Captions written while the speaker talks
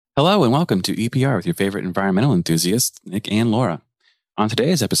Hello and welcome to EPR with your favorite environmental enthusiasts, Nick and Laura. On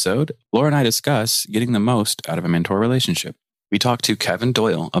today's episode, Laura and I discuss getting the most out of a mentor relationship. We talk to Kevin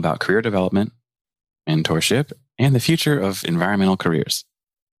Doyle about career development, mentorship, and the future of environmental careers.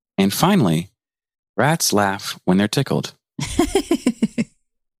 And finally, rats laugh when they're tickled.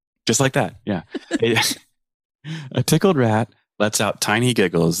 Just like that, yeah. A tickled rat lets out tiny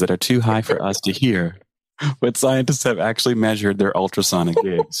giggles that are too high for us to hear, but scientists have actually measured their ultrasonic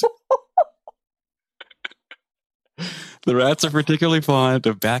gigs. The rats are particularly fond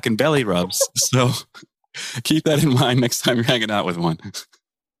of back and belly rubs, so keep that in mind next time you're hanging out with one.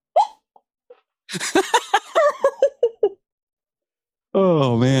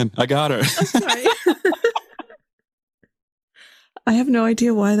 Oh, man, I got her. Sorry. I have no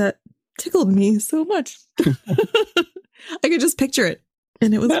idea why that tickled me so much. I could just picture it,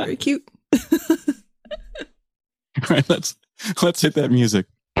 and it was very cute. All right, let's hit that music.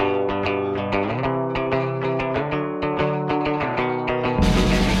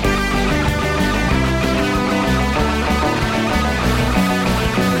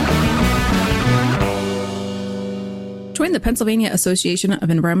 Join the Pennsylvania Association of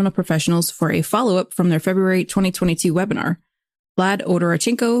Environmental Professionals for a follow-up from their February 2022 webinar. Vlad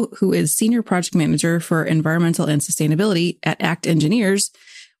Odorachenko, who is Senior Project Manager for Environmental and Sustainability at ACT Engineers,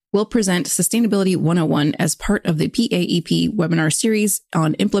 will present Sustainability 101 as part of the PAEP webinar series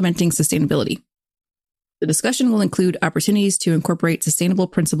on implementing sustainability. The discussion will include opportunities to incorporate sustainable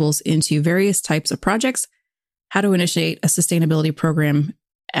principles into various types of projects, how to initiate a sustainability program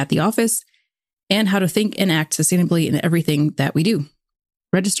at the office, and how to think and act sustainably in everything that we do.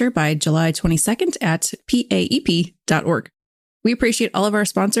 Register by July 22nd at paep.org. We appreciate all of our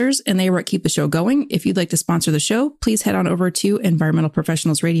sponsors, and they are what keep the show going. If you'd like to sponsor the show, please head on over to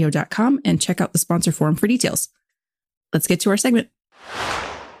environmentalprofessionalsradio.com and check out the sponsor form for details. Let's get to our segment.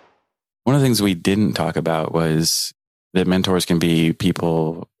 One of the things we didn't talk about was that mentors can be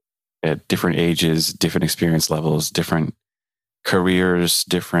people at different ages, different experience levels, different careers,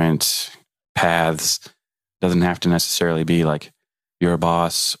 different paths. Doesn't have to necessarily be like your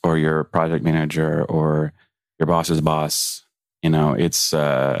boss or your project manager or your boss's boss. You know, it's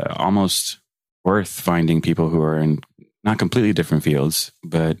almost worth finding people who are in not completely different fields,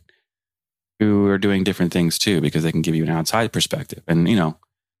 but who are doing different things too, because they can give you an outside perspective. And, you know,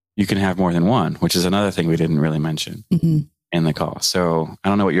 you can have more than one, which is another thing we didn't really mention in the call. So I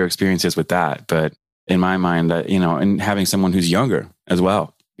don't know what your experience is with that, but in my mind, you know, and having someone who's younger as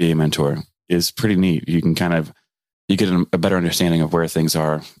well be a mentor is pretty neat. You can you get a better understanding of where things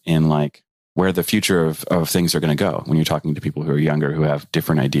are in like where the future of things are going to go when you're talking to people who are younger, who have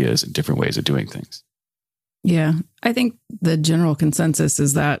different ideas and different ways of doing things. Yeah. I think the general consensus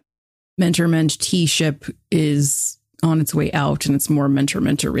is that mentor-mentee-ship is on its way out, and it's more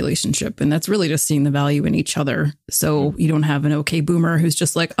mentor-mentor relationship. And that's really just seeing the value in each other. So you don't have an okay boomer who's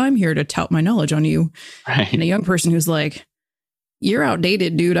just like, I'm here to tout my knowledge on you. Right. And a young person who's like, you're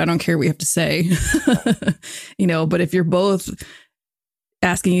outdated, dude. I don't care what you have to say. You know, but if you're both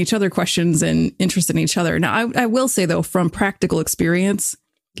asking each other questions and interested in each other. Now, I will say, though, from practical experience,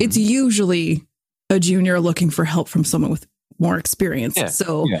 it's usually a junior looking for help from someone with more experience. Yeah.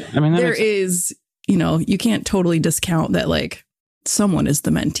 So I mean, there is, you know, you can't totally discount that, like, someone is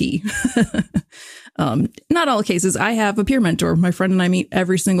the mentee. Not all cases. I have a peer mentor. My friend and I meet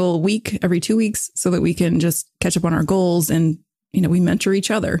every single week, every 2 weeks, so that we can just catch up on our goals, and, you know, we mentor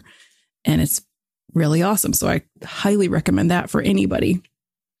each other, and it's really awesome. So I highly recommend that for anybody.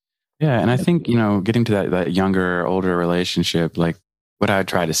 Yeah. And I think, you know, getting to that younger, older relationship, like what I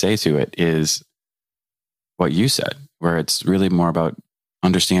try to say to it is what you said, where it's really more about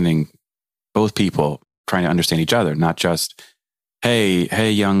understanding both people, trying to understand each other, not just,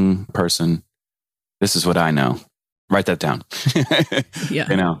 hey, young person, this is what I know. Write that down. Yeah.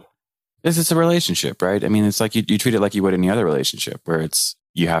 You know, this is a relationship, right? I mean, it's like you treat it like you would any other relationship, where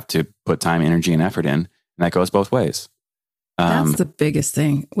you have to put time, energy, and effort in, and that goes both ways. That's the biggest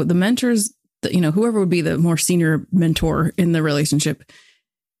thing with the mentors. You know, whoever would be the more senior mentor in the relationship,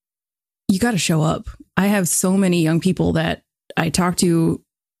 you got to show up. I have so many young people that I talk to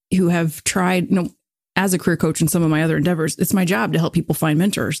who have tried, you know, as a career coach in some of my other endeavors, it's my job to help people find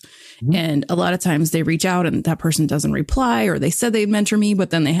mentors. Mm-hmm. And a lot of times they reach out and that person doesn't reply, or they said they'd mentor me,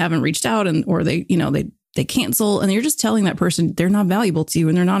 but then they haven't reached out, or they, you know, they cancel, and you're just telling that person they're not valuable to you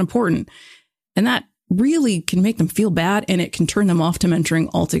and they're not important. And that really can make them feel bad, and it can turn them off to mentoring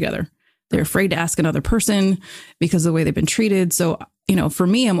altogether. They're afraid to ask another person because of the way they've been treated. So, you know, for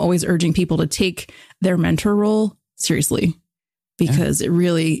me, I'm always urging people to take their mentor role seriously, because it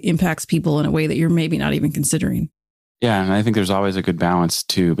really impacts people in a way that you're maybe not even considering. Yeah. And I think there's always a good balance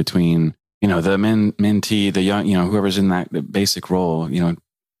too between, the mentee, the young, whoever's in that basic role,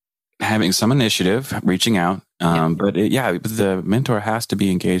 having some initiative, reaching out. But the mentor has to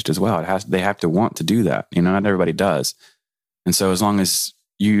be engaged as well. They have to want to do that. Not everybody does. And so as long as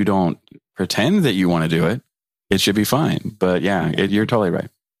you don't pretend that you want to do it, it should be fine. But you're totally right.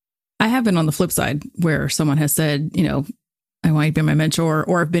 I have been on the flip side where someone has said, I want you to be my mentor,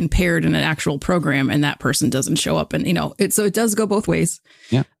 or have been paired in an actual program and that person doesn't show up. And, so it does go both ways.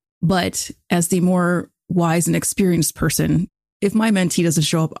 Yeah. But as the more wise and experienced person, if my mentee doesn't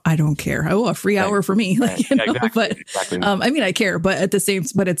show up, I don't care. Oh, a free hour for me. Exactly. I care, but at the same,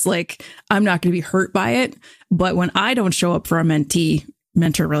 but it's like, I'm not going to be hurt by it. But when I don't show up for a mentee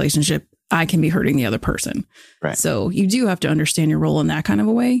mentor relationship, I can be hurting the other person. Right. So you do have to understand your role in that kind of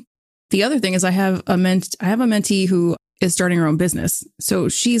a way. The other thing is I have a mentee who is starting her own business. So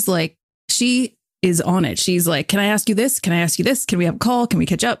she is on it. She's like, can I ask you this? Can I ask you this? Can we have a call? Can we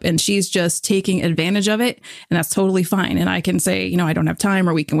catch up? And she's just taking advantage of it. And that's totally fine. And I can say, I don't have time,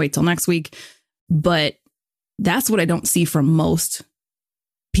 or we can wait till next week. But that's what I don't see from most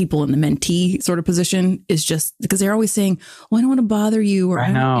people in the mentee sort of position, is just because they're always saying, well, I don't want to bother you. Or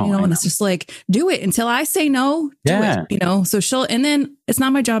I know. And it's just like, do it until I say no, do it, so and then it's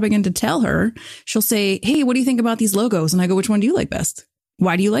not my job again to tell her. She'll say, hey, what do you think about these logos? And I go, which one do you like best?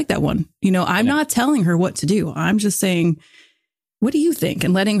 Why do you like that one? I'm not telling her what to do. I'm just saying, what do you think?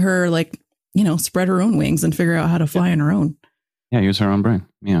 And letting her spread her own wings and figure out how to fly on her own. Yeah. Use her own brain.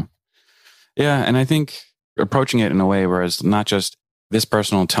 Yeah. Yeah. And I think approaching it in a way where it's not just this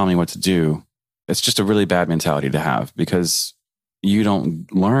person will tell me what to do. It's just a really bad mentality to have, because you don't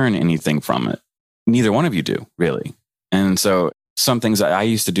learn anything from it. Neither one of you do, really. And so some things I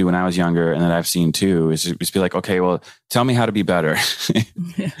used to do when I was younger, and that I've seen too, is just be like, okay, well, tell me how to be better.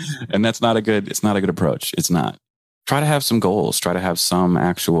 And it's not a good approach. It's not. Try to have some goals, try to have some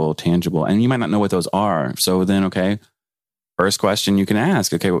actual tangible, and you might not know what those are. So then, okay, first question you can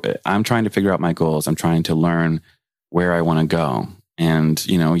ask, okay, I'm trying to figure out my goals. I'm trying to learn where I want to go. And,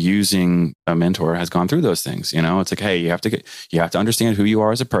 using a mentor has gone through those things. It's like, hey, you have to understand who you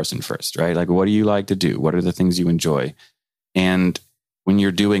are as a person first, right? Like, what do you like to do? What are the things you enjoy? And when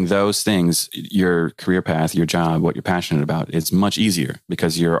you're doing those things, your career path, your job, what you're passionate about, it's much easier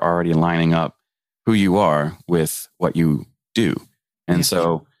because you're already lining up who you are with what you do. And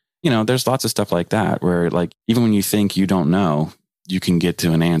so, there's lots of stuff like that where, like, even when you think you don't know, you can get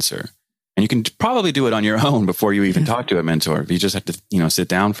to an answer. And you can probably do it on your own before you even talk to a mentor. You just have to, sit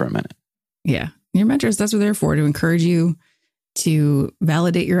down for a minute. Yeah. Your mentors, that's what they're for, to encourage you, to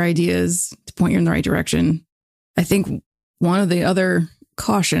validate your ideas, to point you in the right direction. I think one of the other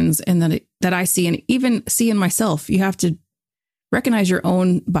cautions, and that I see, and even see in myself, you have to recognize your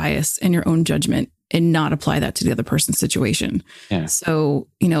own bias and your own judgment and not apply that to the other person's situation. Yeah. So,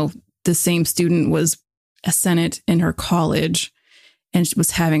 the same student was a Senate in her college, and she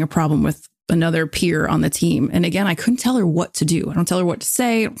was having a problem with another peer on the team. And again, I couldn't tell her what to do. I don't tell her what to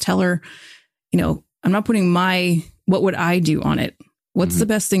say. I don't tell her, I'm not putting what would I do on it? What's the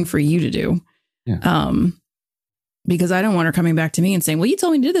best thing for you to do? Yeah. Because I don't want her coming back to me and saying, well, you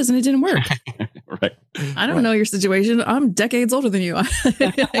told me to do this and it didn't work. Right. I don't know your situation. I'm decades older than you. I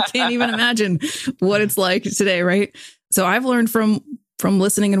can't even imagine what it's like today. Right. So I've learned from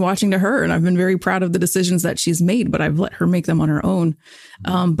listening and watching to her, and I've been very proud of the decisions that she's made, but I've let her make them on her own.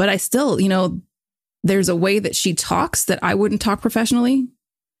 But I still, there's a way that she talks that I wouldn't talk professionally.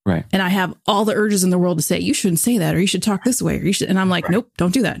 Right. And I have all the urges in the world to say, you shouldn't say that, or you should talk this way, or you should. And I'm like, nope,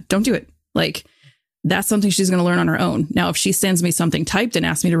 don't do that. Don't do it. Like, that's something she's going to learn on her own. Now, if she sends me something typed and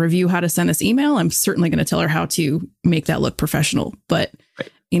asks me to review how to send this email, I'm certainly going to tell her how to make that look professional. But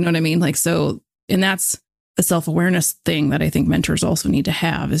you know what I mean? Like, so, and that's a self-awareness thing that I think mentors also need to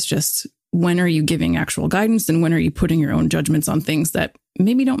have, is just, when are you giving actual guidance and when are you putting your own judgments on things that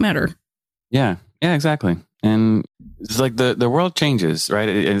maybe don't matter? Yeah. Yeah, exactly. And it's like the world changes, right?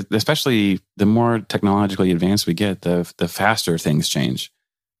 Especially the more technologically advanced we get, the faster things change.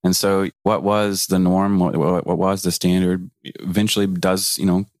 And so what was the norm, what was the standard, eventually does,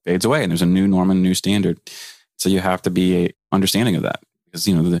 fades away, and there's a new norm and a new standard. So you have to be understanding of that, because,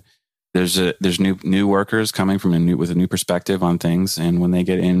 there's new workers coming with a new perspective on things. And when they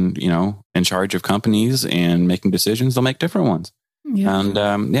get in charge of companies and making decisions, they'll make different ones. Yeah.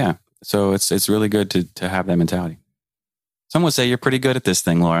 And so it's really good to have that mentality. Some would say you're pretty good at this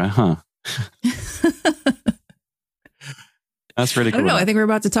thing, Laura, huh? That's pretty cool. I don't know. I think we're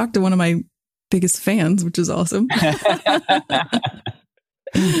about to talk to one of my biggest fans, which is awesome.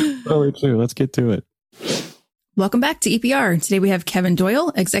 Totally true. Let's get to it. Welcome back to EPR. Today we have Kevin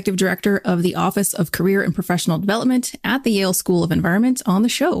Doyle, Executive Director of the Office of Career and Professional Development at the Yale School of Environment on the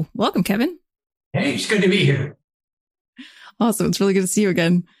show. Welcome, Kevin. Hey, it's good to be here. Awesome. It's really good to see you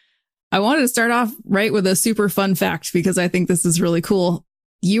again. I wanted to start off right with a super fun fact because I think this is really cool.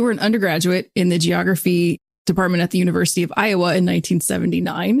 You were an undergraduate in the geography department at the University of Iowa in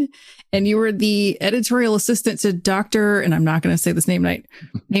 1979, and you were the editorial assistant to Dr., and I'm not going to say this name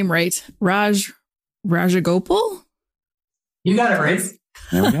right, Rajagopal? You got it right.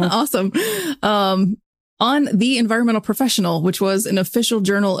 There we go. Awesome. On The Environmental Professional, which was an official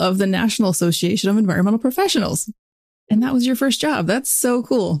journal of the National Association of Environmental Professionals. And that was your first job. That's so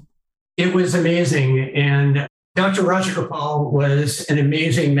cool. It was amazing. And Dr. Rajagopal was an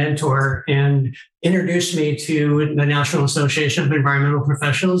amazing mentor and introduced me to the National Association of Environmental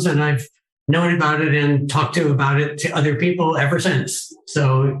Professionals. And I've known about it and talked about it to other people ever since.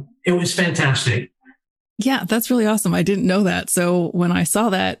 So it was fantastic. Yeah, that's really awesome. I didn't know that. So when I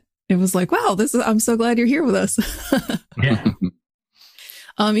saw that, it was like, wow, I'm so glad you're here with us. Yeah.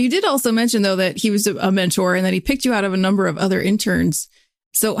 You did also mention, though, that he was a mentor and that he picked you out of a number of other interns.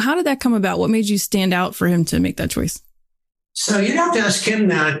 So how did that come about? What made you stand out for him to make that choice? So you'd have to ask him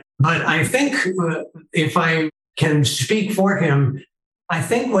that. But I think if I can speak for him, I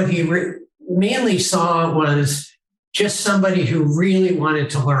think what he mainly saw was just somebody who really wanted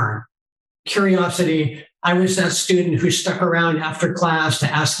to learn. Curiosity. I was that student who stuck around after class to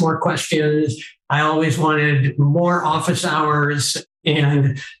ask more questions. I always wanted more office hours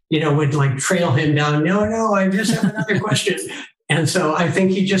and, would like trail him down. No, I just have another question. And so I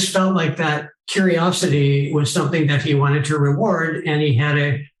think he just felt like that curiosity was something that he wanted to reward. And he had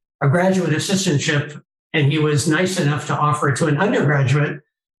a graduate assistantship, and he was nice enough to offer it to an undergraduate.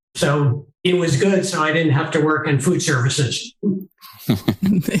 So it was good. So I didn't have to work in food services.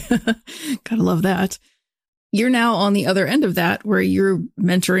 Gotta love that. You're now on the other end of that, where you're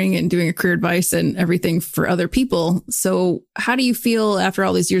mentoring and doing a career advice and everything for other people. So how do you feel after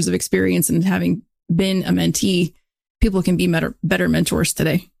all these years of experience and having been a mentee, people can be better mentors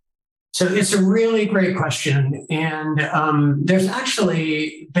today? So it's a really great question. And there's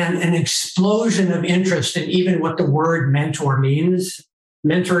actually been an explosion of interest in even what the word mentor means.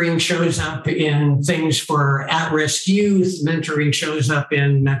 Mentoring shows up in things for at-risk youth. Mentoring shows up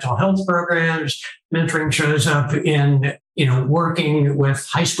in mental health programs. Mentoring shows up in, working with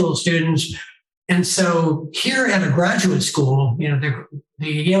high school students. And so here at a graduate school, the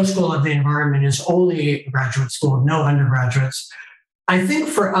Yale School of the Environment is only a graduate school, no undergraduates. I think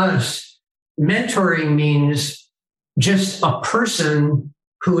for us, mentoring means just a person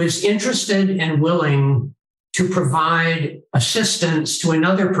who is interested and willing to provide assistance to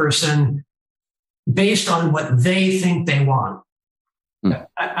another person based on what they think they want.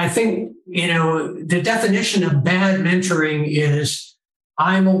 I think, the definition of bad mentoring is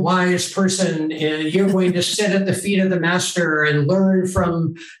I'm a wise person and you're going to sit at the feet of the master and learn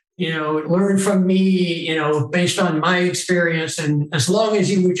from me, based on my experience. And as long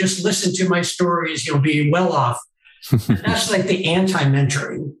as you would just listen to my stories, you'll be well off. That's like the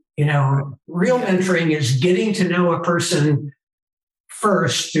anti-mentoring. Real mentoring is getting to know a person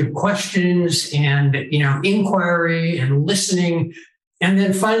first through questions and, inquiry and listening, and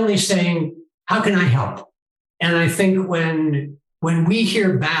then finally saying, how can I help? And I think when we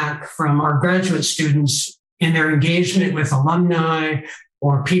hear back from our graduate students in their engagement with alumni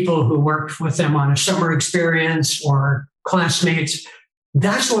or people who worked with them on a summer experience or classmates,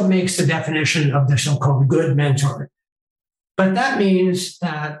 that's what makes the definition of the so-called good mentor. But that means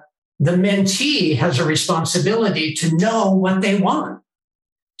that the mentee has a responsibility to know what they want,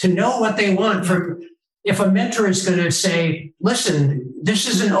 from if a mentor is going to say, listen, this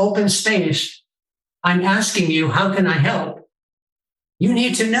is an open space. I'm asking you, how can I help? You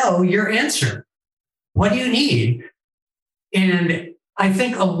need to know your answer. What do you need? And I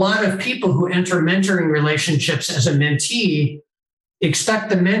think a lot of people who enter mentoring relationships as a mentee expect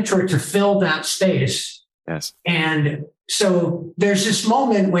the mentor to fill that space. Yes. And so there's this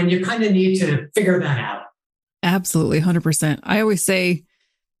moment when you kind of need to figure that out. Absolutely, 100%. I always say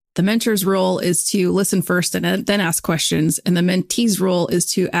the mentor's role is to listen first and then ask questions. And the mentee's role is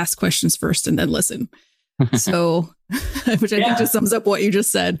to ask questions first and then listen. So, which I think just sums up what you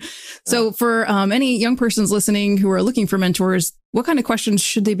just said. So for any young persons listening who are looking for mentors, what kind of questions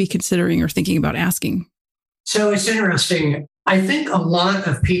should they be considering or thinking about asking? So it's interesting. I think a lot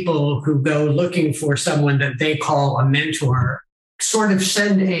of people who go looking for someone that they call a mentor sort of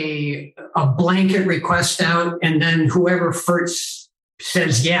send a blanket request out, and then whoever first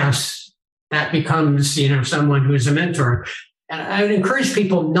says yes, that becomes, someone who is a mentor. And I would encourage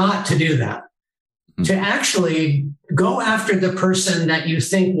people not to do that. to actually go after the person that you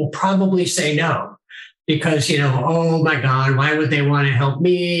think will probably say no. Because, oh my God, why would they want to help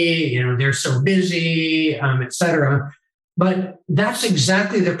me? They're so busy, et cetera. But that's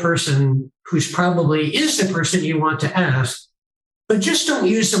exactly the person who's probably is the person you want to ask. But just don't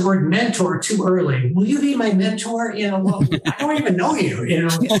use the word mentor too early. Will you be my mentor? Well, I don't even know you,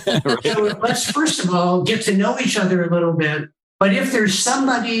 Right. So let's first of all get to know each other a little bit. But if there's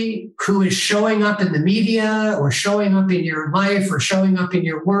somebody who is showing up in the media or showing up in your life or showing up in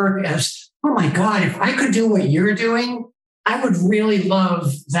your work as, oh my God, if I could do what you're doing, I would really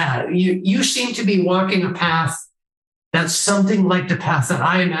love that. You seem to be walking a path that's something like the path that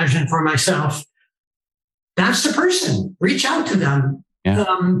I imagine for myself. That's the person. Reach out to them. Yeah.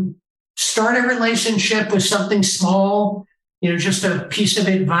 Start a relationship with something small, just a piece of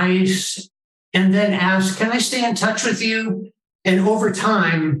advice, and then ask, can I stay in touch with you? And over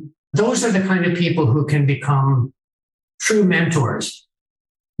time, those are the kind of people who can become true mentors.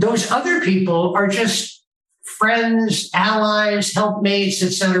 Those other people are just friends, allies, helpmates,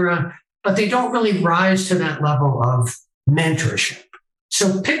 etc., but they don't really rise to that level of mentorship.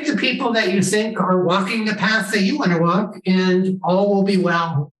 So pick the people that you think are walking the path that you want to walk, and all will be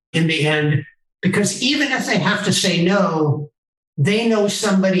well in the end. Because even if they have to say no, they know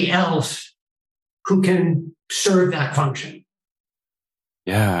somebody else who can serve that function.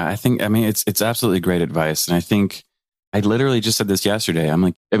 Yeah, it's absolutely great advice. And I think I literally just said this yesterday. I'm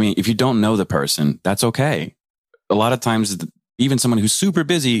like, if you don't know the person, that's okay. A lot of times, even someone who's super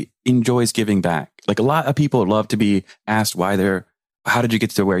busy enjoys giving back. Like a lot of people love to be asked how did you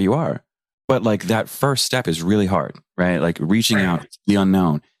get to where you are? But like that first step is really hard, right? Like reaching out to the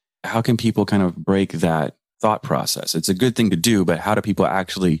unknown. How can people kind of break that thought process? It's a good thing to do, but how do people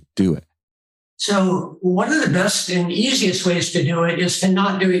actually do it? So one of the best and easiest ways to do it is to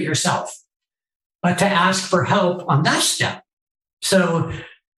not do it yourself, but to ask for help on that step. So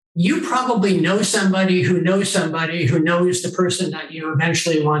you probably know somebody who knows the person that you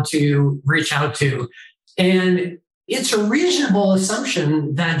eventually want to reach out to. And it's a reasonable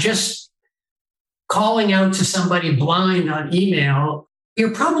assumption that just calling out to somebody blind on email,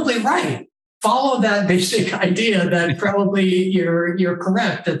 you're probably right. Follow that basic idea that probably you're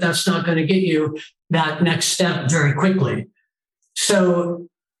correct, that that's not going to get you that next step very quickly. So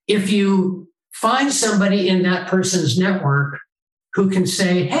if you find somebody in that person's network who can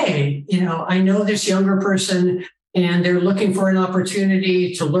say, hey, I know this younger person and they're looking for an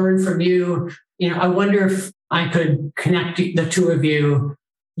opportunity to learn from you. I wonder if I could connect the two of you.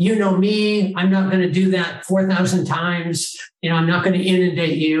 You know me, I'm not going to do that 4,000 times. I'm not going to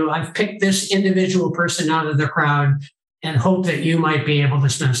inundate you. I've picked this individual person out of the crowd and hope that you might be able to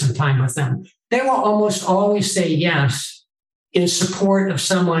spend some time with them. They will almost always say yes in support of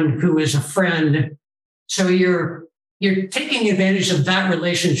someone who is a friend. So you're taking advantage of that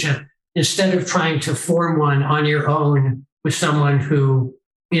relationship instead of trying to form one on your own with someone who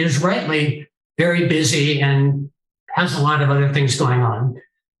is rightly very busy and has a lot of other things going on.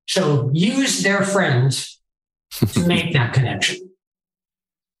 So use their friends to make that connection.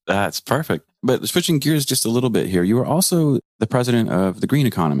 That's perfect. But switching gears just a little bit here, you were also the president of the Green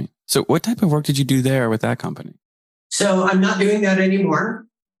Economy. So what type of work did you do there with that company? So I'm not doing that anymore.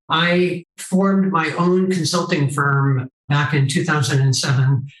 I formed my own consulting firm back in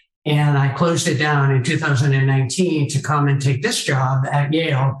 2007, and I closed it down in 2019 to come and take this job at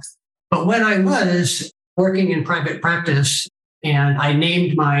Yale. But when I was working in private practice and I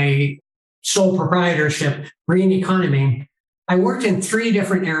named my sole proprietorship Green Economy, I worked in 3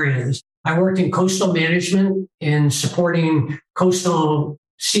 different areas. I worked in coastal management in supporting coastal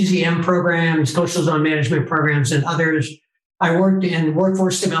CZM programs, coastal zone management programs, and others. I worked in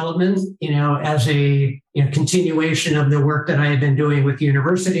workforce development, as a continuation of the work that I had been doing with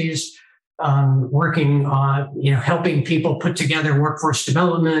universities, working on, helping people put together workforce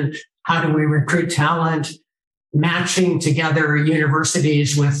development. How do we recruit talent? Matching together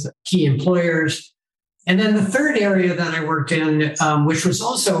universities with key employers. And then the third area that I worked in, which was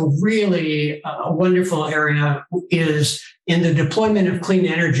also really a wonderful area, is in the deployment of clean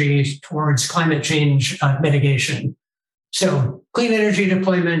energy towards climate change mitigation. So clean energy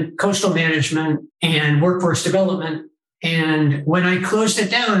deployment, coastal management, and workforce development. And when I closed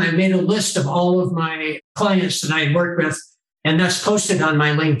it down, I made a list of all of my clients that I had worked with, and that's posted on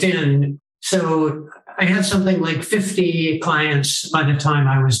my LinkedIn. So I had something like 50 clients by the time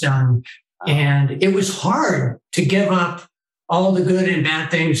I was done. And it was hard to give up all the good and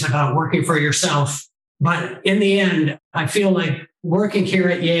bad things about working for yourself. But in the end, I feel like working here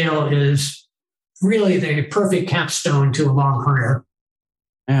at Yale is really the perfect capstone to a long career.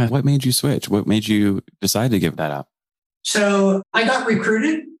 Yeah. What made you switch? What made you decide to give that up? So I got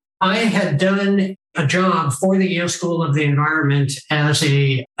recruited. I had done a job for the Yale School of the Environment as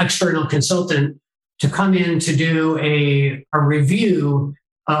an external consultant to come in to do a review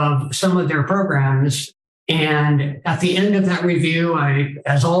of some of their programs. And at the end of that review,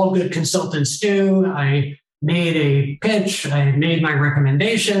 as all good consultants do, I made a pitch, I made my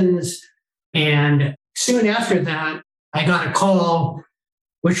recommendations. And soon after that, I got a call,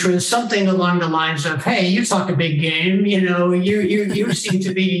 which was something along the lines of, "Hey, you talk a big game. You seem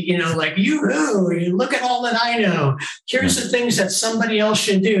to be, like, you look at all that I know. Here's the things that somebody else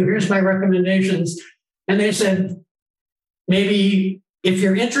should do. Here's my recommendations." And they said, "Maybe if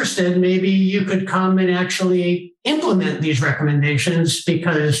you're interested, maybe you could come and actually implement these recommendations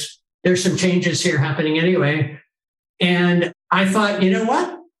because there's some changes here happening anyway." And I thought, you know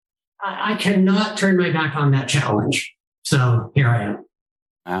what? I cannot turn my back on that challenge. So here I am.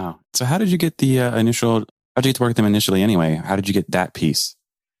 Wow. So how did you get the how'd you get to work with them initially anyway? How did you get that piece?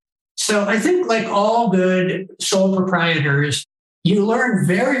 So I think, like all good sole proprietors, you learn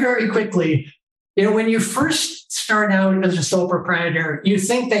very, very quickly. When you first start out as a sole proprietor, you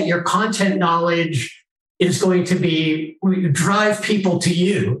think that your content knowledge is going to drive people to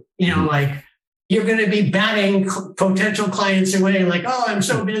you, like you're going to be batting potential clients away, like, "Oh, I'm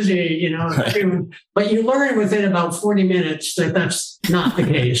so busy," But you learn within about 40 minutes that that's not the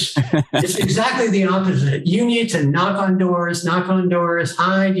case. It's exactly the opposite. You need to knock on doors.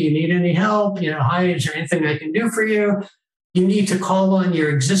 "Hi, do you need any help? Hi, is there anything I can do for you?" You need to call on your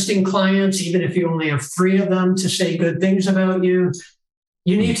existing clients, even if you only have 3 of them, to say good things about you.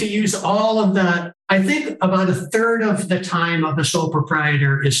 You need to use all of that. I think about a third of the time of a sole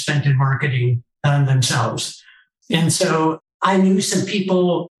proprietor is spent in marketing themselves. And so I knew some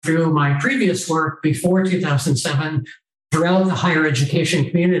people through my previous work before 2007 throughout the higher education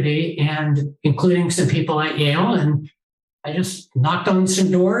community, and including some people at Yale. And I just knocked on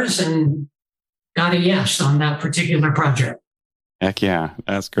some doors and got a yes on that particular project. Heck yeah.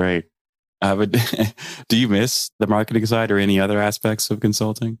 That's great. But do you miss the marketing side or any other aspects of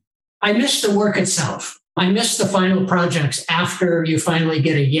consulting? I miss the work itself. I miss the final projects after you finally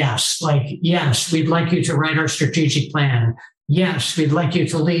get a yes. Like, "Yes, we'd like you to write our strategic plan. Yes, we'd like you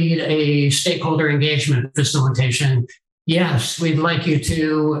to lead a stakeholder engagement facilitation. Yes, we'd like you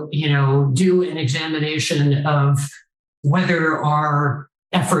to, do an examination of whether our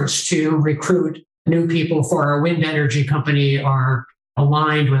efforts to recruit new people for our wind energy company are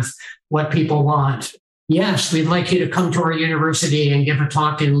aligned with what people want. Yes, we'd like you to come to our university and give a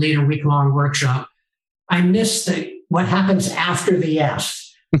talk and lead a week-long workshop." I miss what happens after the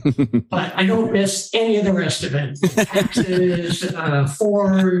yes, but I don't miss any of the rest of it. Taxes,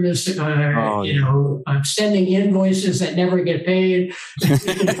 forms, sending invoices that never get paid.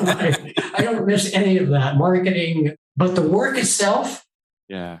 I don't miss any of that. Marketing, but the work itself,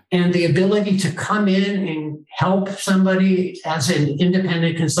 and the ability to come in and help somebody as an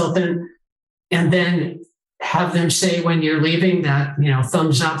independent consultant, and then have them say when you're leaving that,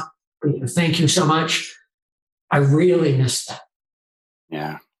 thumbs up, "Thank you so much." I really miss that.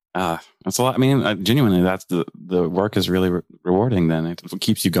 Yeah. That's a lot. I mean, genuinely, that's the work is really rewarding then. It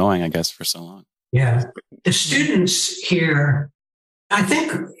keeps you going, I guess, for so long. Yeah. The students here, I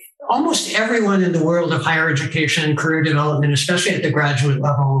think almost everyone in the world of higher education, career development, especially at the graduate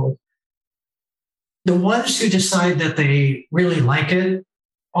level, the ones who decide that they really like it,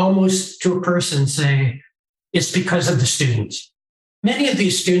 almost to a person say, it's because of the students. Many of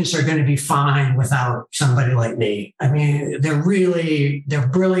these students are going to be fine without somebody like me. I mean, they're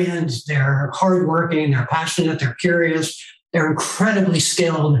brilliant, they're hardworking, they're passionate, they're curious, they're incredibly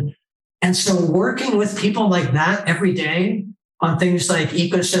skilled. And so working with people like that every day on things like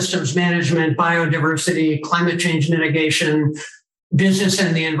ecosystems management, biodiversity, climate change mitigation, business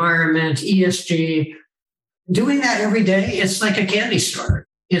and the environment, ESG, doing that every day, it's like a candy store.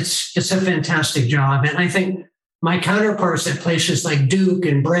 It's a fantastic job. And I think my counterparts at places like Duke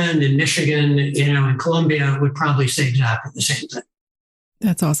and Bren and Michigan, and Columbia would probably say exactly the same thing.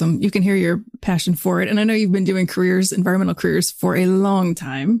 That's awesome. You can hear your passion for it. And I know you've been doing environmental careers for a long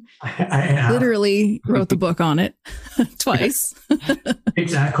time. I literally wrote the book on it twice.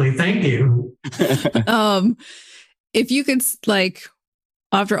 Exactly. Thank you. If you could,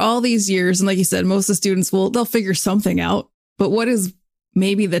 after all these years, and like you said, most of the students they'll figure something out. But what is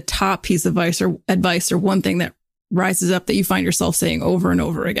maybe the top piece of advice or one thing that rises up that you find yourself saying over and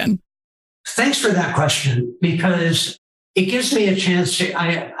over again? Thanks for that question, because it gives me a chance to,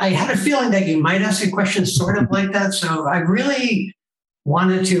 I had a feeling that you might ask a question sort of like that. So I really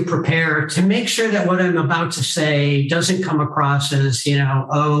wanted to prepare to make sure that what I'm about to say doesn't come across as,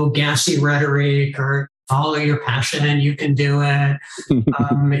 gassy rhetoric or follow your passion, you can do it,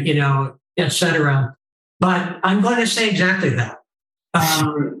 et cetera. But I'm going to say exactly that,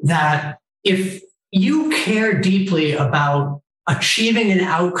 that if you care deeply about achieving an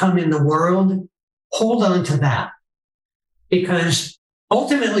outcome in the world, hold on to that. Because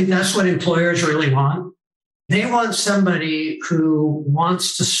ultimately, that's what employers really want. They want somebody who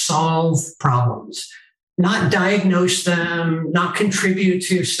wants to solve problems, not diagnose them, not contribute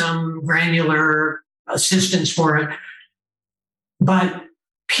to some granular assistance for it, but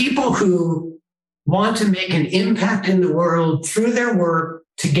people who want to make an impact in the world through their work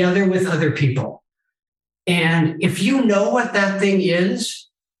together with other people. And if you know what that thing is,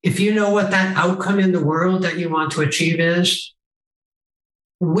 if you know what that outcome in the world that you want to achieve is,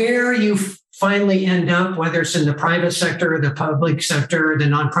 where you finally end up, whether it's in the private sector, the public sector, the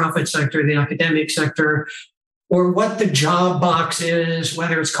nonprofit sector, the academic sector, or what the job box is,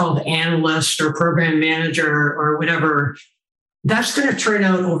 whether it's called analyst or program manager or whatever, that's going to turn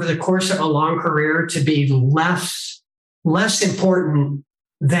out over the course of a long career to be less important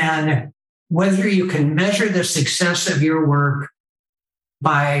than whether you can measure the success of your work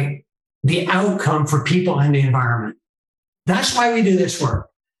by the outcome for people and the environment. That's why we do this work.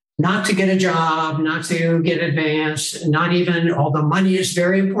 Not to get a job, not to get advanced, not even, although money is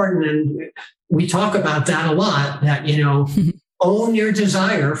very important. And we talk about that a lot, that, own your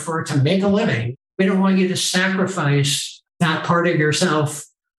desire to make a living. We don't want you to sacrifice that part of yourself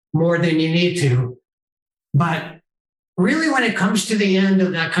more than you need to. But really, when it comes to the end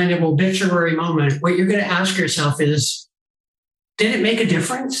of that kind of obituary moment, what you're going to ask yourself is, did it make a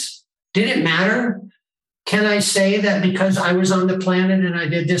difference? Did it matter? Can I say that because I was on the planet and I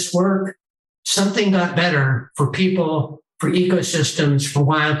did this work, something got better for people, for ecosystems, for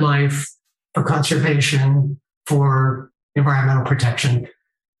wildlife, for conservation, for environmental protection?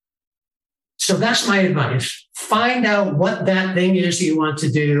 So that's my advice. Find out what that thing is you want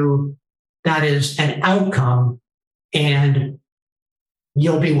to do that is an outcome, and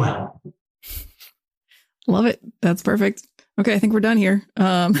you'll be well. Love it. That's perfect. Okay, I think we're done here.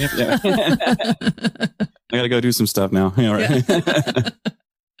 Yeah. I got to go do some stuff now. Yeah, right.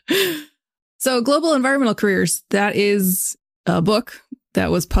 Yeah. So Global Environmental Careers, that is a book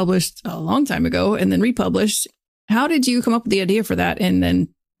that was published a long time ago and then republished. How did you come up with the idea for that and then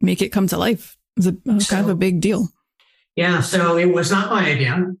make it come to life? It was kind of a big deal. Yeah, so it was not my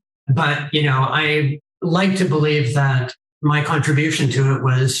idea, but, I like to believe that my contribution to it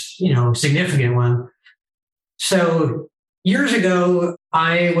was, a significant one. So years ago,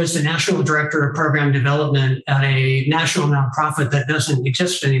 I was the national director of program development at a national nonprofit that doesn't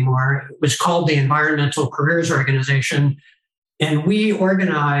exist anymore. It was called the Environmental Careers Organization. And we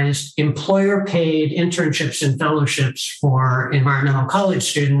organized employer-paid internships and fellowships for environmental college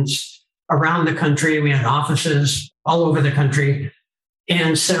students around the country. We had offices all over the country.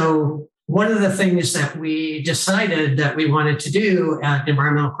 And so one of the things that we decided that we wanted to do at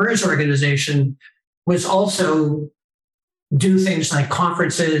Environmental Careers Organization was also do things like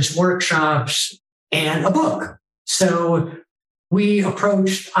conferences, workshops, and a book. So we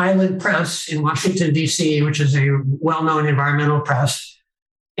approached Island Press in Washington, D.C., which is a well-known environmental press,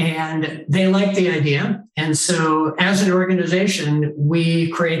 and they liked the idea. And so as an organization, we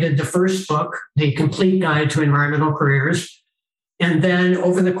created the first book, The Complete Guide to Environmental Careers. And then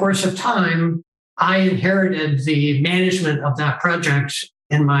over the course of time, I inherited the management of that project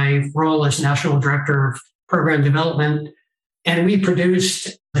in my role as National Director of Program Development. And we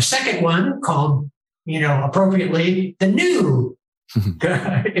produced the second one called, appropriately, the new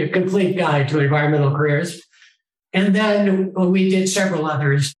Complete Guide to Environmental Careers. And then we did several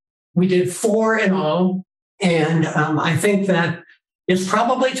others. We did 4 in all. And I think that it's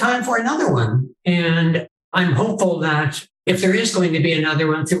probably time for another one. And I'm hopeful that if there is going to be another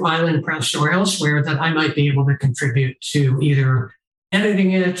one through Island Press or elsewhere, that I might be able to contribute to either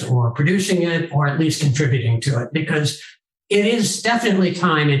editing it or producing it, or at least contributing to it, because it is definitely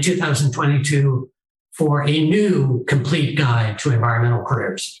time in 2022 for a new complete guide to environmental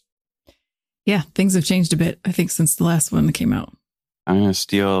careers. Yeah, things have changed a bit, I think, since the last one that came out. I'm going to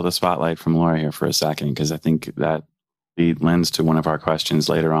steal the spotlight from Laura here for a second, because I think that lends to one of our questions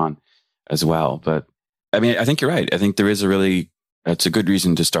later on as well. But I mean, I think you're right. I think there is it's a good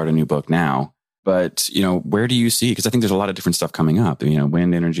reason to start a new book now. But, where do you see, because I think there's a lot of different stuff coming up.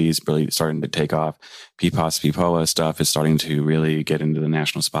 Wind energy is really starting to take off. PFAS, PFOA stuff is starting to really get into the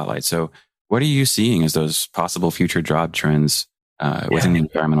national spotlight. So what are you seeing as those possible future job trends within the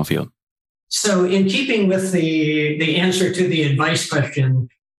environmental field? So in keeping with the answer to the advice question,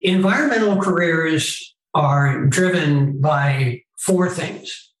 environmental careers are driven by four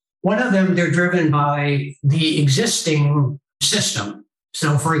things. One of them, they're driven by the existing system.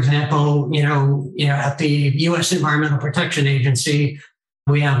 So for example, at the U.S. Environmental Protection Agency,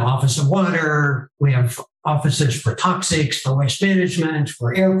 we have Office of Water, we have offices for toxics, for waste management,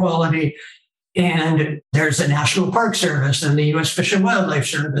 for air quality. And there's the National Park Service and the U.S. Fish and Wildlife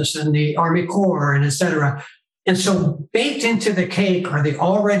Service and the Army Corps and et cetera. And so baked into the cake are the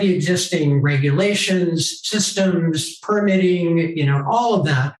already existing regulations, systems, permitting, all of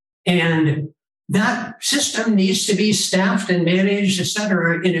that. And that system needs to be staffed and managed, et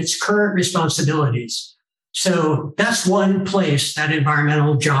cetera, in its current responsibilities. So that's one place that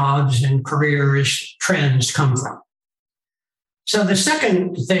environmental jobs and careers trends come from. So the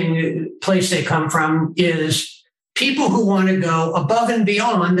second place they come from is people who want to go above and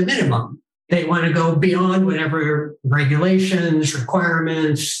beyond the minimum. They want to go beyond whatever regulations,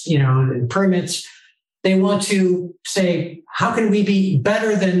 requirements, permits. They want to say, how can we be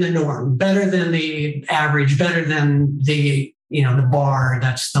better than the norm, better than the average, better than the bar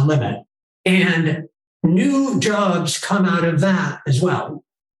that's the limit? And new jobs come out of that as well.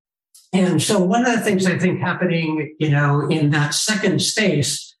 And so one of the things I think happening, in that second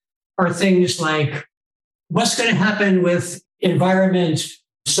space are things like what's going to happen with environment,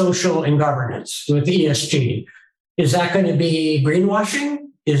 social, and governance with ESG. Is that going to be greenwashing?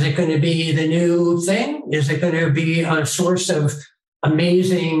 Is it going to be the new thing? Is it going to be a source of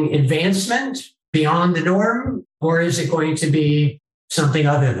amazing advancement beyond the norm? Or is it going to be something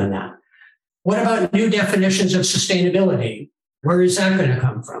other than that? What about new definitions of sustainability? Where is that going to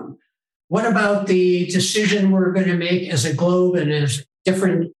come from? What about the decision we're going to make as a globe and as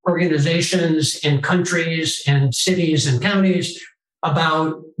different organizations and countries and cities and counties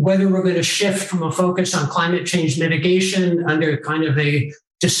about whether we're going to shift from a focus on climate change mitigation under kind of a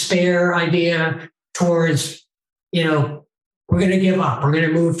despair idea towards, we're going to give up. We're going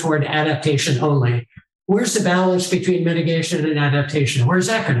to move toward adaptation only. Where's the balance between mitigation and adaptation? Where's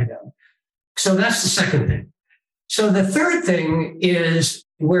that going to go? So that's the second thing. So the third thing is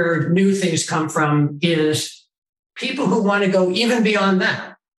where new things come from is people who want to go even beyond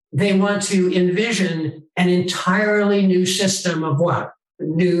that. They want to envision an entirely new system of what?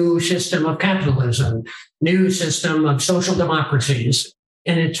 New system of capitalism, new system of social democracies,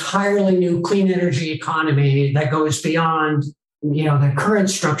 an entirely new clean energy economy that goes beyond, the current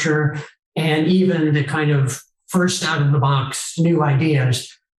structure and even the kind of first out of the box new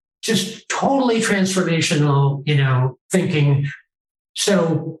ideas. Just totally transformational, thinking.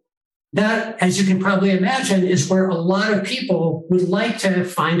 So that, as you can probably imagine, is where a lot of people would like to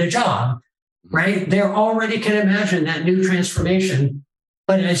find a job, right? They already can imagine that new transformation.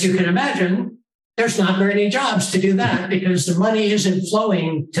 But as you can imagine, there's not very many jobs to do that because the money isn't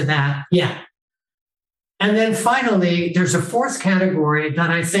flowing to that yet. And then finally, there's a fourth category that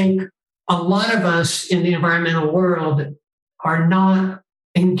I think a lot of us in the environmental world are not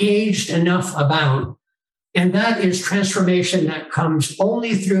engaged enough about. And that is transformation that comes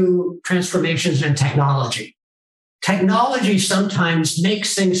only through transformations in technology. Technology sometimes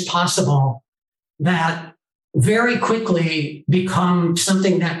makes things possible that very quickly become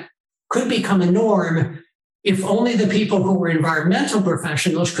something that could become a norm if only the people who were environmental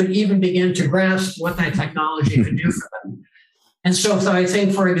professionals could even begin to grasp what that technology could do for them. And so I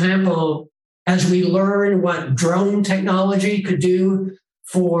think, for example, as we learn what drone technology could do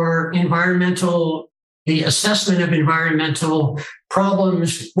for the assessment of environmental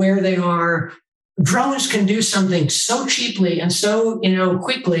problems, where they are, drones can do something so cheaply and so,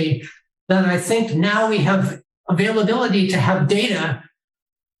 quickly that I think now we have availability to have data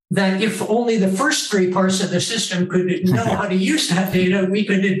that if only the first three parts of the system could know how to use that data, we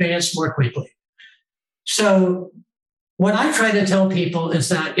could advance more quickly. So what I try to tell people is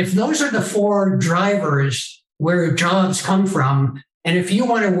that if those are the four drivers where jobs come from, and if you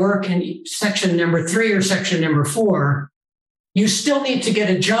want to work in section number 3 or section number 4, you still need to get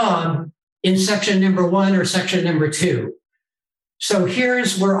a job in section number 1 or section number 2. So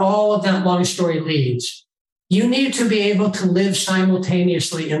here's where all of that long story leads. You need to be able to live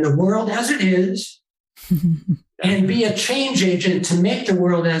simultaneously in the world as it is and be a change agent to make the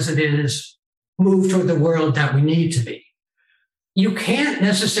world as it is move toward the world that we need to be. You can't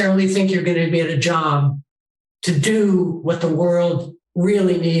necessarily think you're going to be at a job to do what the world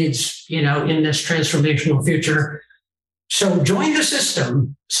really needs, in this transformational future. So join the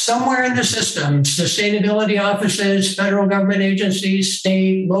system, somewhere in the system, sustainability offices, federal government agencies,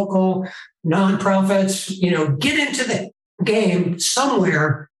 state, local, nonprofits, get into the game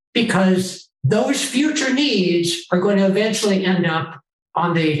somewhere because those future needs are going to eventually end up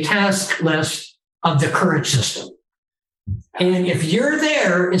on the task list of the current system. And if you're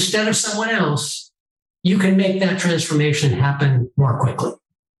there instead of someone else, you can make that transformation happen more quickly.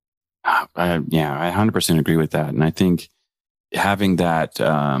 Yeah, I 100% agree with that. And I think having that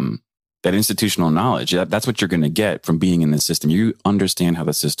that institutional knowledge, that's what you're going to get from being in the system. You understand how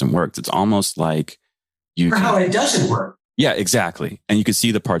the system works. It's almost like how it doesn't work. Yeah, exactly. And you can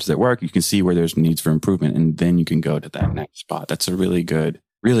see the parts that work. You can see where there's needs for improvement, and then you can go to that next spot. That's a really good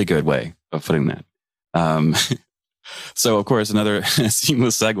way of putting that. So, of course, another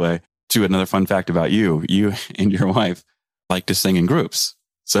seamless segue to another fun fact about you. You and your wife like to sing in groups.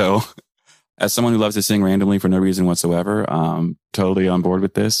 So, as someone who loves to sing randomly for no reason whatsoever, totally on board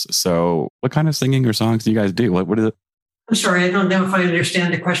with this. So, what kind of singing or songs do you guys do? What is it? I'm sorry, I don't know if I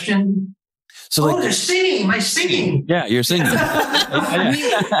understand the question. So, they're singing. My singing. Yeah, you're singing. Hello,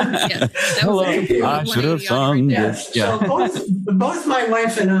 I should have sung this. Yeah. So both my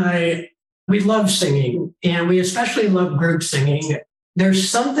wife and I, we love singing, and we especially love group singing. There's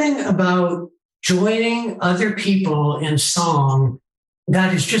something about joining other people in song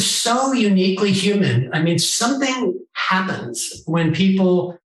that is just so uniquely human. I mean, something happens when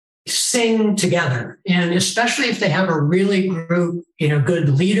people sing together, and especially if they have a really good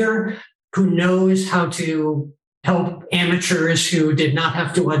leader who knows how to help amateurs who did not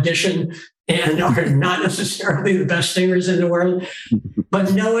have to audition and are not necessarily the best singers in the world,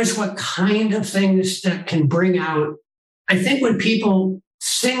 but knows what kind of things that can bring out. I think when people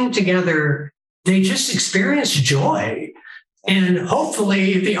sing together, they just experience joy. And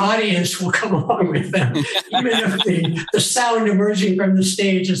hopefully the audience will come along with them, even if the sound emerging from the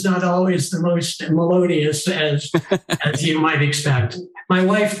stage is not always the most melodious as you might expect. My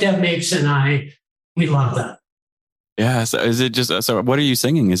wife, Deb Mapes, and I, we love that. Yeah. So is it just, so what are you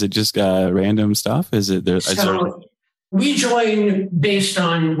singing? Is it just random stuff? Is it there? We join based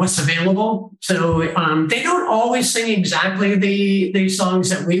on what's available. So they don't always sing exactly the songs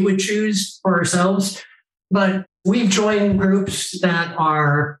that we would choose for ourselves, but we've joined groups that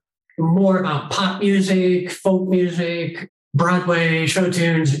are more about pop music, folk music, Broadway show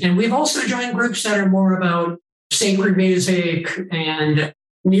tunes. And we've also joined groups that are more about sacred music and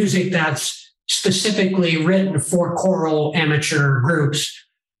music that's specifically written for choral amateur groups.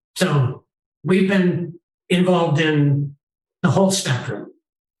 So we've been involved in the whole spectrum.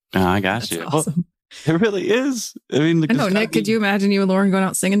 Oh, I got you. Awesome. Well, it really is. I mean, I know, Nick, could you imagine you and Lauren going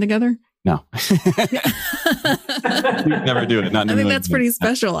out singing together? No. Never do it. I think that's pretty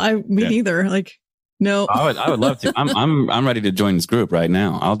special. Me neither. Like, no. I would love to. I'm ready to join this group right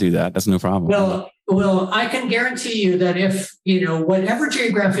now. I'll do that. That's no problem. Well, I can guarantee you that if, whatever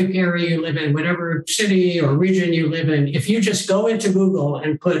geographic area you live in, whatever city or region you live in, if you just go into Google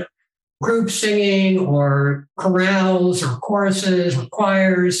and put group singing or chorales or choruses or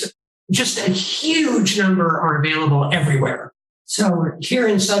choirs, just a huge number are available everywhere. So here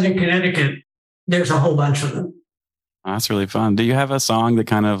in Southern Connecticut, there's a whole bunch of them. Oh, that's really fun. Do you have a song that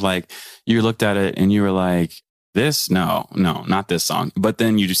kind of like you looked at it and you were like, this? No, not this song. But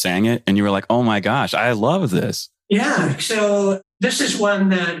then you just sang it and you were like, oh my gosh, I love this. Yeah. So this is one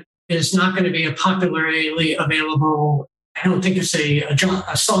that is not going to be a popularly available. I don't think it's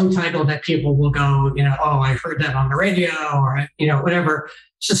a song title that people will go, oh, I heard that on the radio or, whatever.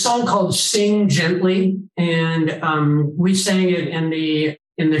 It's a song called Sing Gently. And we sang it in the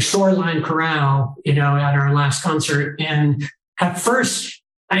Shoreline Chorale, at our last concert. And at first,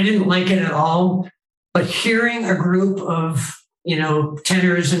 I didn't like it at all. But hearing a group of,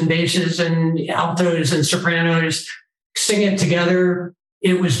 tenors and basses and altos and sopranos sing it together,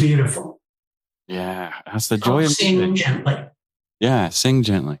 it was beautiful. Yeah, that's the joy of Sing Gently. Yeah, Sing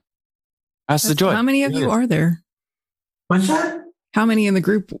Gently. That's the joy. How many of you are there? What's that? How many in the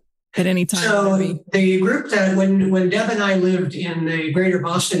group at any time? So the group that when Deb and I lived in the greater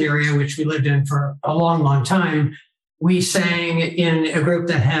Boston area, which we lived in for a long, long time, we sang in a group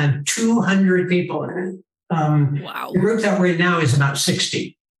that had 200 people in it. Wow. The group that we're in now is about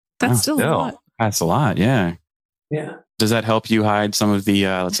 60. That's still a lot. That's a lot, yeah. Yeah. Does that help you hide some of the,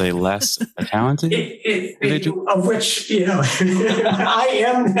 let's say, less talented? Of which, I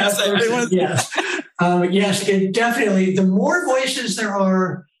am that person, yes. Yes, it definitely. The more voices there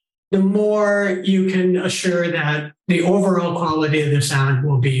are, the more you can assure that the overall quality of the sound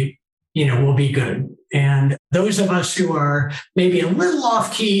will be good. And those of us who are maybe a little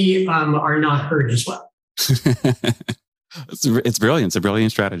off key are not heard as well. It's brilliant. It's a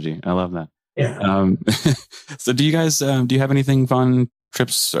brilliant strategy. I love that. Yeah. So do you guys, do you have anything fun,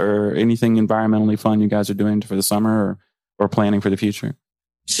 trips or anything environmentally fun you guys are doing for the summer or planning for the future?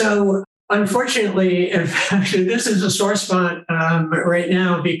 So unfortunately, actually, this is a sore spot right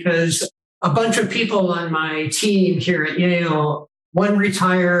now because a bunch of people on my team here at Yale, one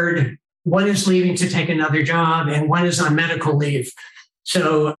retired, one is leaving to take another job, and one is on medical leave.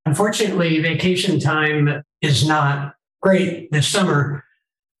 So unfortunately, vacation time is not great this summer.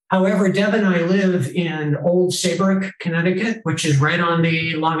 However, Deb and I live in Old Saybrook, Connecticut, which is right on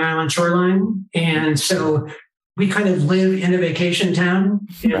the Long Island shoreline. And so we kind of live in a vacation town.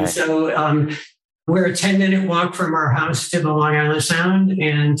 And right. So we're a 10-minute walk from our house to the Long Island Sound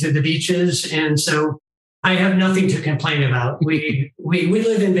and to the beaches. And so I have nothing to complain about. We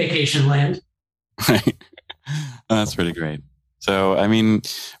live in vacation land. That's pretty great. So, I mean,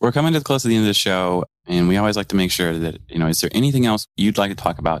 we're coming to the close of the end of the show, and we always like to make sure that, is there anything else you'd like to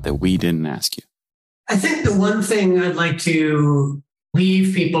talk about that we didn't ask you? I think the one thing I'd like to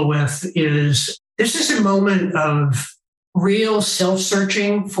leave people with is this is a moment of real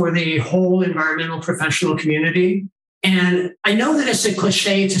self-searching for the whole environmental professional community. And I know that it's a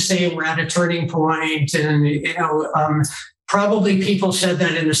cliche to say we're at a turning point, and, probably people said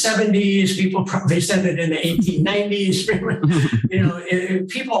that in the 70s. People probably said it in the 1890s.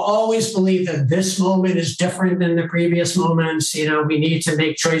 People always believe that this moment is different than the previous moments. We need to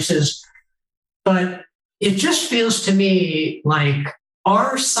make choices. But it just feels to me like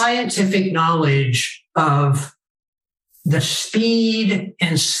our scientific knowledge of the speed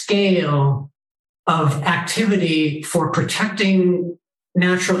and scale of activity for protecting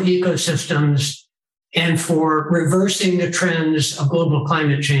natural ecosystems and for reversing the trends of global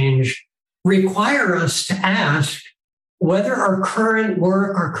climate change require us to ask whether our current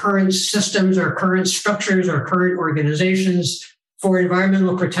work, our current systems, our current structures, our current organizations for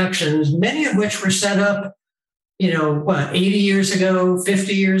environmental protections, many of which were set up, 80 years ago,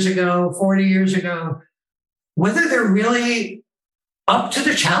 50 years ago, 40 years ago, whether they're really up to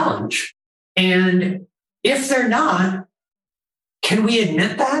the challenge. And if they're not, can we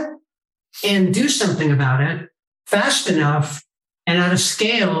admit that and do something about it fast enough and at a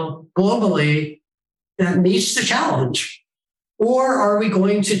scale globally that meets the challenge? Or are we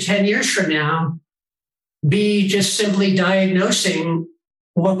going to 10 years from now be just simply diagnosing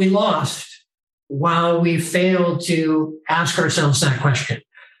what we lost while we failed to ask ourselves that question?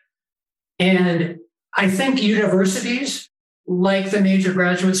 And I think universities, like the major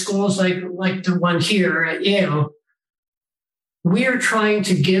graduate schools, like the one here at Yale, we are trying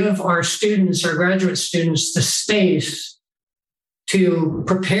to give our students, our graduate students, the space to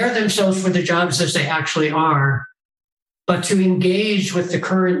prepare themselves for the jobs as they actually are, but to engage with the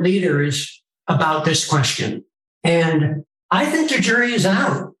current leaders about this question. And I think the jury is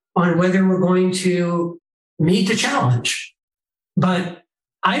out on whether we're going to meet the challenge. But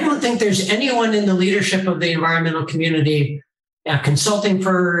I don't think there's anyone in the leadership of the environmental community, at consulting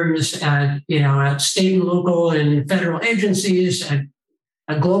firms, at state and local and federal agencies, at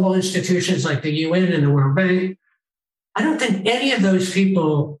global institutions like the UN and the World Bank. I don't think any of those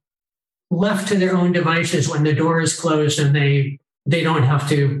people left to their own devices when the door is closed and they don't have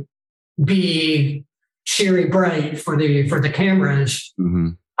to be cheery bright for the cameras.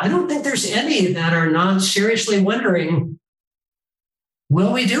 Mm-hmm. I don't think there's any that are not seriously wondering,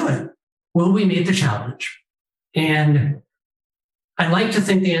 will we do it? Will we meet the challenge? And I like to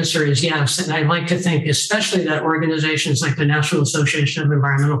think the answer is yes. And I like to think especially that organizations like the National Association of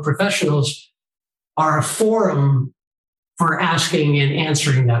Environmental Professionals are a forum for asking and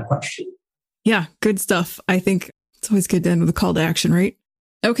answering that question. Yeah, good stuff. I think it's always good to end with a call to action, right?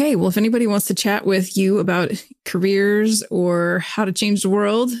 Okay, well, if anybody wants to chat with you about careers or how to change the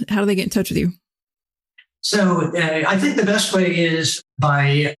world, how do they get in touch with you? So I think the best way is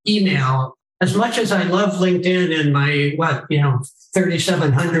by email. As much as I love LinkedIn and my,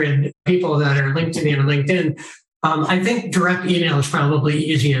 3,700 people that are linked to me on LinkedIn, I think direct email is probably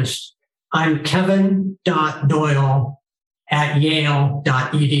easiest. I'm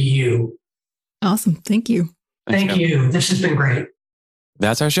kevin.doyle@yale.edu. Awesome. Thank you. Thank you. This has been great.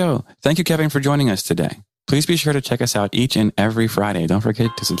 That's our show. Thank you, Kevin, for joining us today. Please be sure to check us out each and every Friday. Don't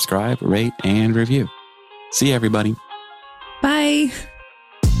forget to subscribe, rate, and review. See you, everybody. Bye.